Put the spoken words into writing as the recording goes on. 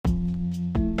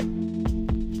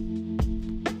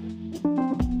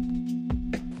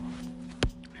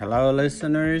Hello,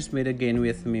 listeners. Meet again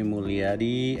with me,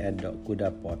 Mulyadi, at the Kuda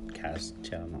Podcast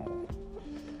channel.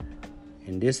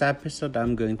 In this episode,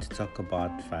 I'm going to talk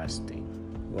about fasting.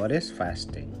 What is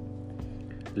fasting?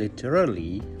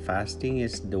 Literally, fasting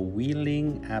is the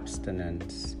willing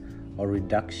abstinence or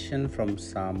reduction from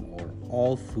some or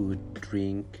all food,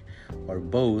 drink, or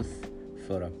both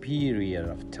for a period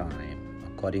of time,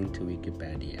 according to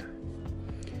Wikipedia.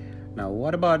 Now,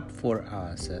 what about for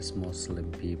us as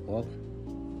Muslim people?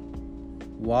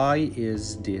 Why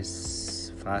is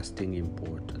this fasting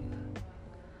important?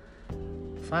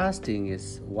 Fasting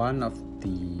is one of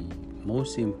the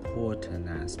most important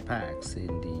aspects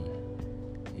in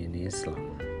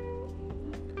Islam.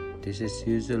 This is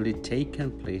usually taken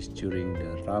place during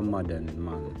the Ramadan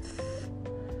month.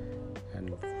 And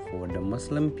for the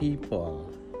Muslim people,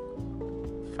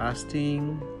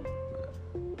 fasting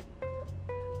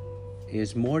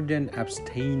is more than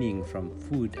abstaining from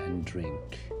food and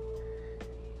drink.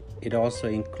 It also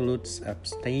includes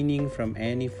abstaining from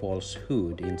any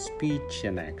falsehood in speech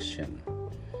and action,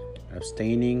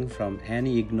 abstaining from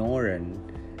any ignorant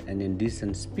and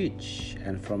indecent speech,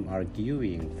 and from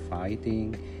arguing,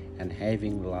 fighting, and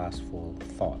having lustful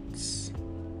thoughts.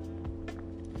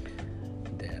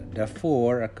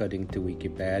 Therefore, according to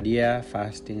Wikipedia,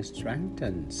 fasting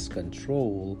strengthens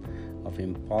control of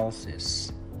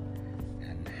impulses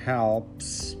and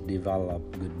helps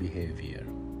develop good behavior.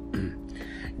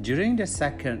 During the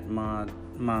second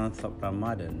month of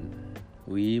Ramadan,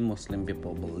 we Muslim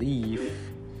people believe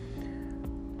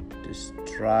to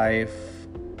strive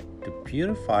to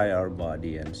purify our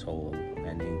body and soul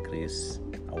and increase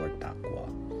our taqwa,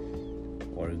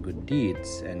 or good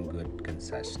deeds and good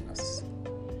consciousness.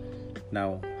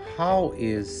 Now, how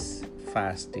is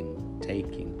fasting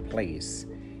taking place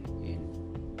in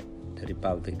the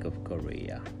Republic of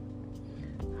Korea?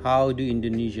 How do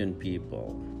Indonesian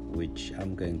people, which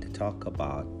I'm going to talk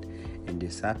about in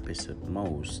this episode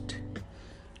most,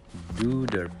 do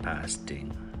their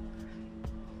fasting?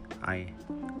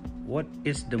 What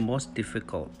is the most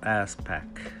difficult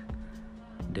aspect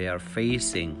they are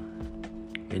facing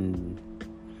in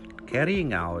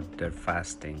carrying out their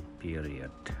fasting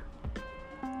period?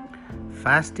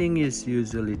 Fasting is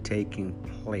usually taking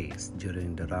place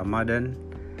during the Ramadan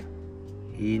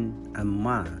in a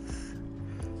month.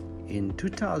 In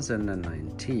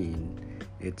 2019,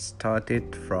 it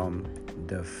started from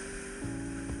the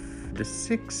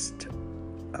 6th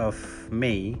of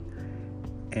May,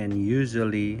 and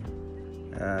usually,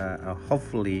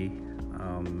 hopefully,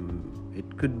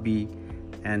 it could be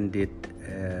ended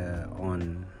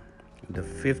on the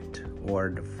 5th or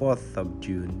the 4th of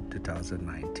June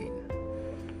 2019.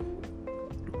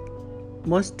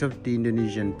 Most of the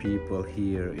Indonesian people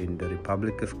here in the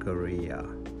Republic of Korea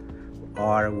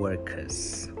are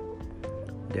workers.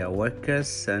 They are workers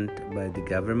sent by the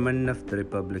government of the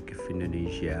Republic of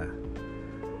Indonesia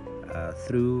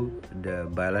through the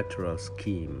bilateral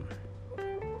scheme,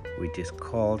 which is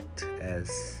called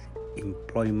as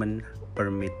Employment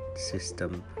Permit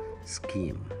System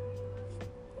Scheme.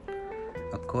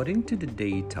 According to the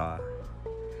data,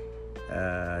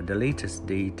 the latest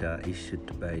data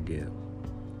issued by the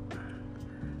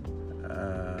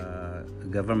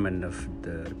government of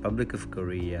the Republic of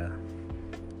Korea,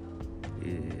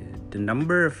 the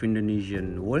number of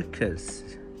Indonesian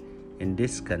workers in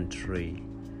this country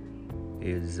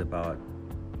is about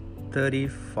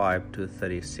 35 to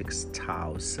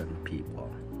 36,000 people.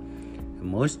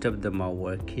 Most of them are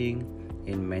working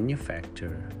in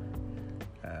manufacturing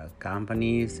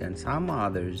companies, and some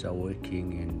others are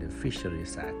working in the fishery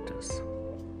sectors.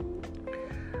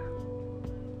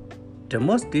 The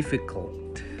most difficult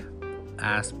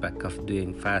aspect of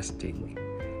doing fasting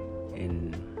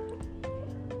in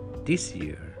this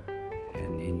year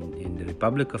and in the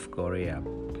Republic of Korea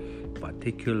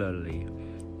particularly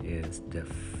is the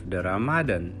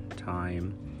Ramadan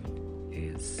time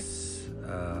is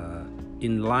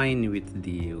in line with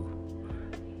the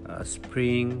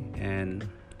spring and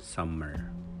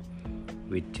summer,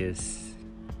 which is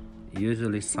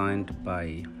usually signed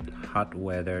by hot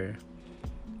weather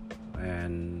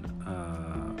and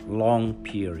long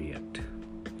period.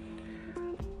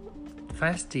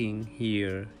 Fasting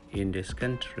here in this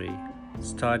country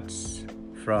starts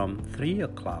from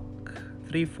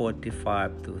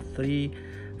 3:45 to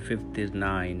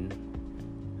 3:59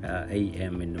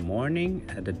 a.m. in the morning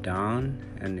at the dawn,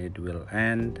 and it will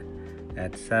end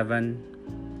at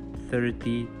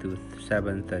 7:30 to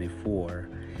 7:34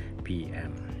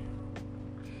 p.m.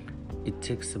 It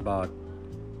takes about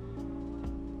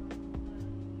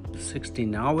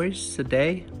 16 hours a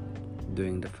day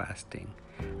doing the fasting,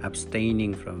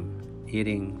 abstaining from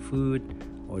eating food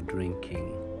or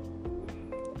drinking.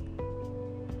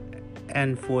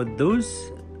 And for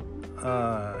those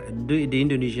the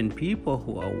Indonesian people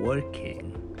who are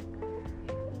working,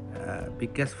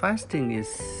 because fasting is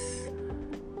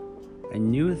a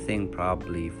new thing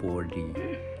probably for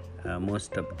the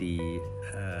most of the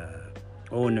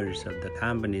owners of the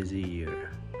companies here.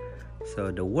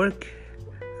 So the work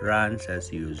runs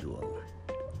as usual.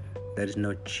 There is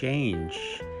no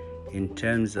change in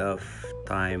terms of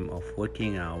time of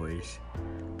working hours,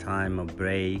 time of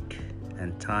break,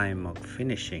 and time of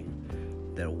finishing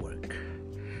their work.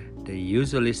 They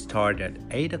usually start at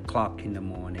 8 o'clock in the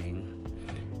morning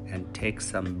and take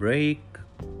some break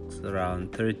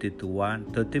around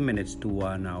 30 minutes to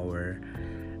 1 hour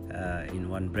in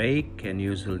one break, and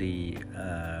usually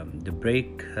the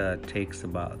break takes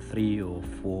about 3 or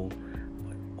 4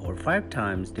 or 5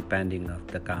 times depending on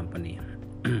the company.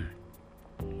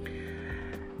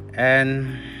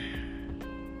 And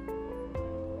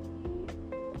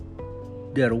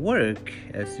their work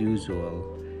as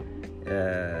usual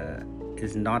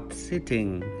is not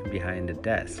sitting behind a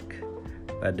desk,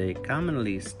 but they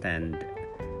commonly stand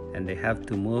and they have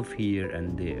to move here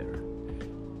and there.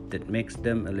 That makes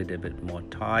them a little bit more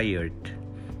tired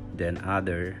than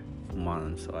other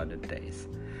months or other days.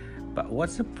 But what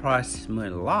surprised me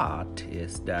a lot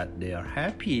is that they are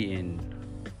happy in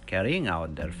carrying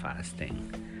out their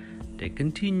fasting. They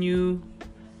continue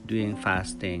doing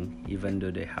fasting even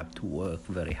though they have to work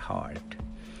very hard.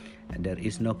 And there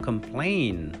is no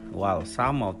complaint, while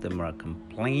some of them are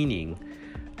complaining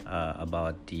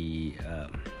about the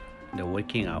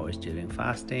working hours during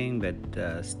fasting, but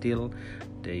still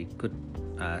they could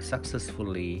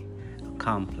successfully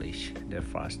accomplish their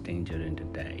fasting during the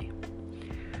day.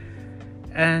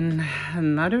 And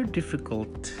another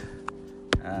difficult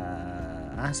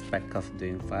aspect of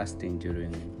doing fasting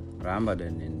during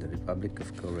Ramadan in the Republic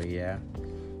of Korea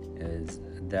is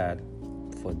that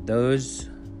for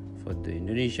the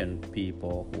Indonesian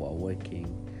people who are working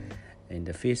in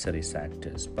the fishery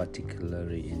sectors,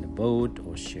 particularly in a boat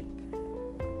or ship,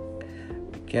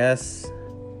 because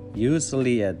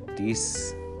usually at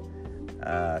this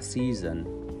season,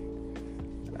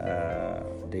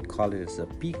 they call it as a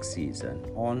peak season,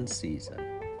 on season.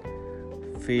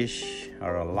 Fish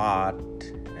are a lot,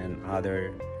 and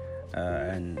other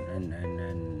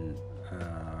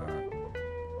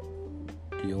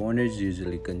the owners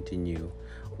usually continue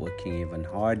working even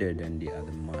harder than the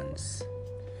other months.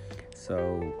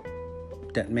 So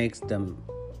that makes them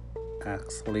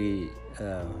actually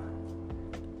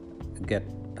get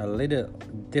a little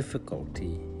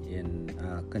difficulty in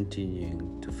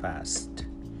continuing to fast.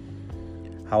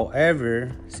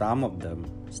 However, some of them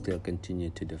still continue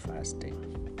to do fasting.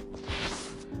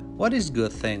 What is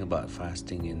good thing about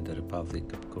fasting in the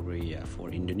Republic of Korea for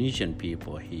Indonesian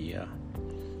people here?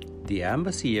 The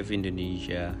Embassy of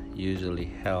Indonesia usually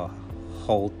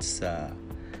holds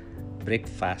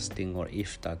breakfasting or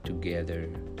iftar together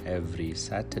every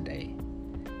Saturday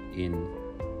in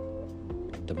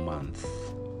the month.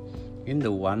 In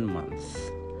the 1 month,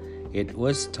 it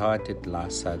was started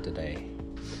last Saturday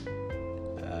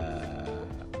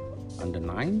on the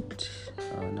 9th.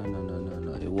 No.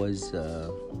 It was the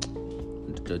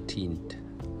 13th.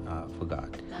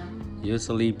 Forgot.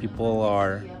 Usually people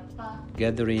are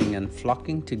gathering and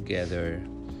flocking together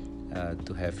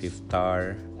to have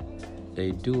iftar.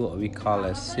 They do what we call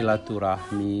a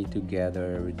silaturahmi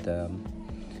together with them,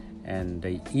 and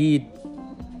they eat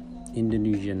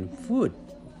Indonesian food,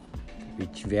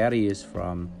 which varies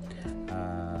from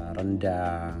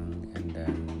rendang and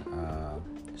then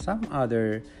some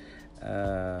other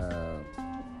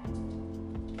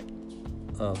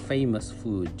famous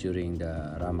food during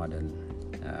the Ramadan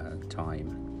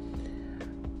time.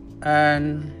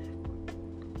 And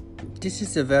this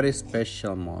is a very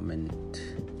special moment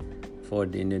for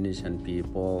the Indonesian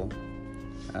people,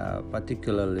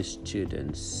 particularly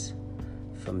students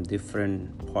from different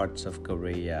parts of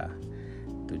Korea,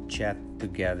 to chat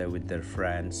together with their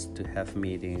friends, to have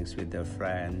meetings with their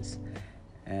friends,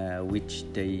 which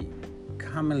they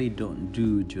commonly don't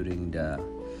do during the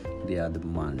other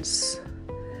months.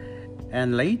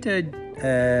 And later,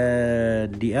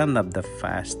 the end of the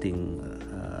fasting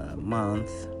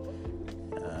month,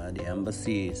 the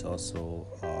embassy is also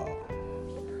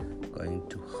going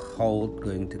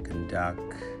to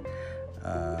conduct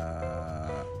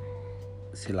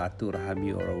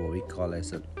silaturahmi, or what we call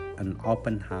as an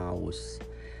open house,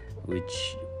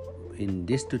 which in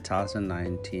this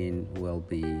 2019 will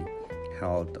be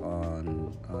held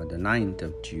on the 9th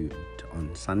of June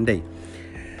on Sunday.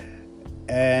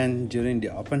 And during the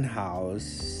open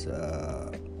house,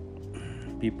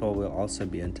 people will also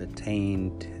be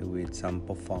entertained with some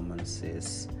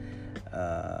performances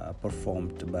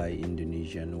performed by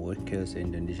Indonesian workers,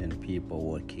 Indonesian people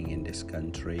working in this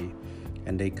country,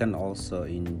 and they can also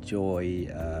enjoy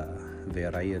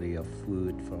variety of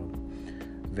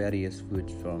various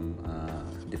foods from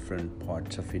different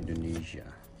parts of Indonesia.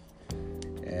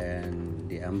 And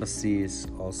the embassy is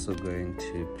also going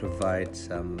to provide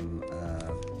some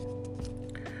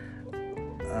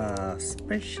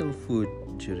special food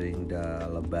during the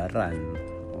Lebaran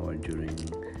or during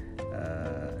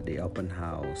the open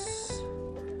house,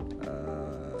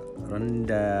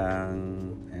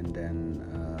 rendang, and then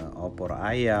opor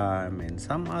ayam, and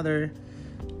some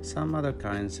other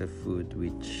kinds of food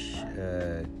which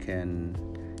can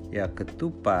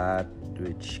ketupat,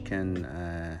 which can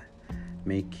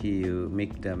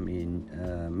make them in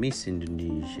miss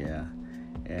Indonesia,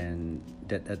 and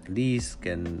that at least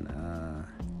can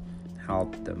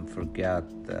help them forget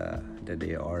that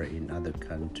they are in other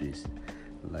countries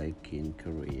like in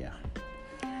Korea.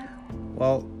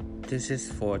 Well, this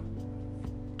is for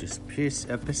this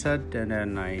episode, and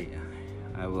then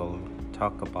I will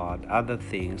talk about other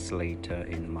things later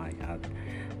in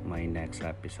my next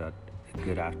episode.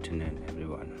 Good afternoon,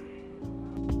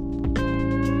 everyone.